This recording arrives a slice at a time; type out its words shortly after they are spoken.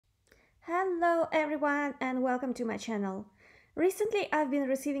Hello everyone and welcome to my channel. Recently I've been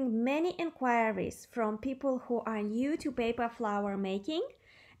receiving many inquiries from people who are new to paper flower making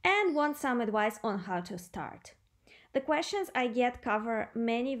and want some advice on how to start. The questions I get cover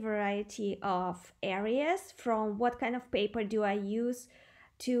many variety of areas, from what kind of paper do I use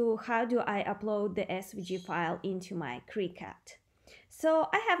to how do I upload the SVG file into my Cricut. So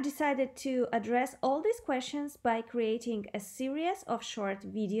I have decided to address all these questions by creating a series of short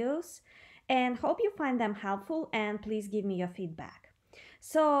videos and hope you find them helpful, and please give me your feedback.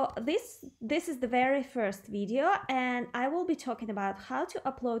 So this is the very first video, and I will be talking about how to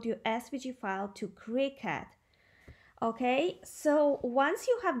upload your SVG file to Cricut. Okay, so once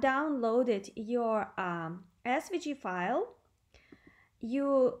you have downloaded your SVG file,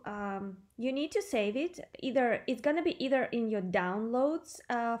 you need to save it. It's gonna be either in your downloads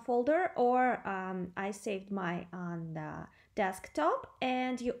folder, or I saved mine on the desktop.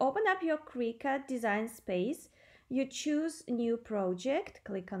 And you open up your Cricut Design Space, you choose new project,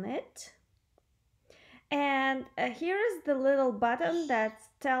 click on it, and here is the little button that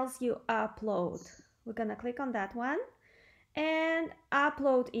tells you upload. We're gonna click on that one and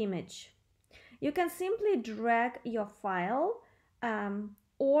upload image. You can simply drag your file,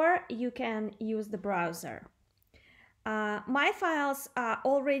 or you can use the browser. My files are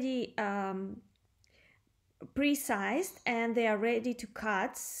already pre-sized and they are ready to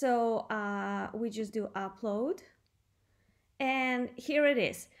cut, so we just do upload, and here it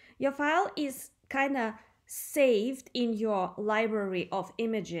is. Your file is kind of saved in your library of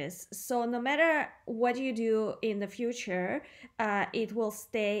images, so no matter what you do in the future, it will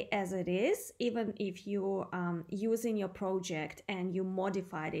stay as it is, even if you use in your project and you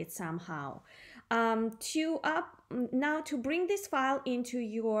modified it somehow. Now to bring this file into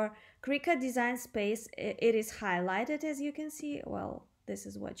your Cricut Design Space, it is highlighted, as you can see. Well, this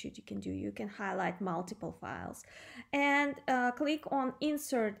is what you can do. You can highlight multiple files and click on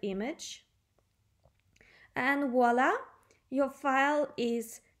Insert Image, and voila, your file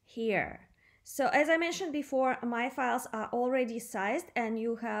is here. So as I mentioned before, my files are already sized, and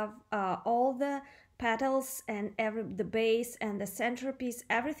you have all the petals and the base and the centerpiece,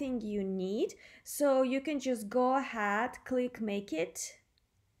 everything you need. So you can just go ahead, click Make It,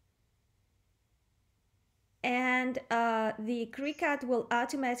 and the Cricut will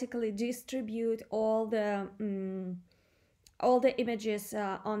automatically distribute all the images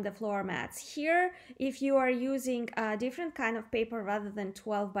on the floor mats. Here, if you are using a different kind of paper rather than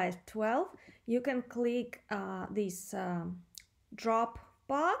 12 by 12, you can click this drop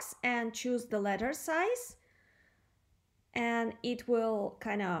box and choose the letter size, and it will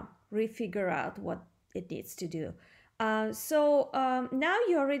kind of refigure out what it needs to do. Now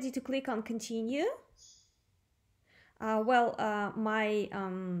you're ready to click on continue.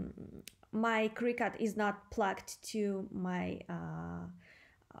 My Cricut is not plugged to my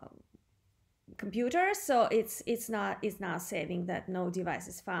computer, so it's not saving that no device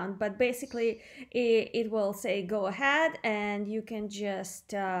is found. But basically, it will say go ahead, and you can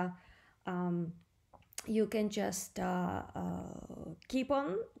just keep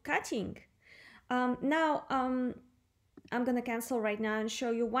on cutting. Now I'm gonna cancel right now and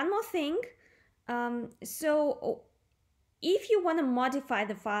show you one more thing. If you want to modify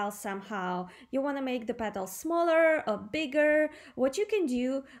the file somehow, you want to make the petals smaller or bigger, what you can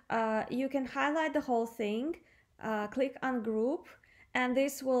do, you can highlight the whole thing, click on Group, and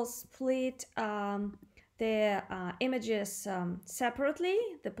this will split the images separately,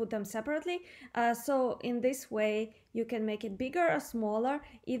 put them separately. So in this way, you can make it bigger or smaller,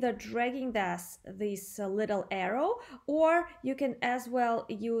 either dragging this little arrow, or you can as well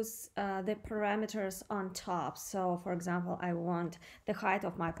use the parameters on top. So for example, I want the height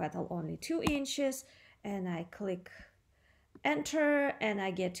of my petal only 2 inches, and I click Enter, and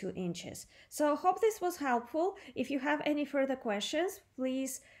I get 2 inches. So hope this was helpful. If you have any further questions,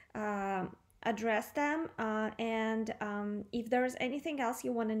 please address them, and if there's anything else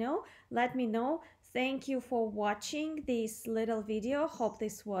you want to know, let me know. Thank you for watching this little video. Hope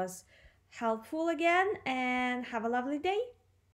this was helpful again, and have a lovely day.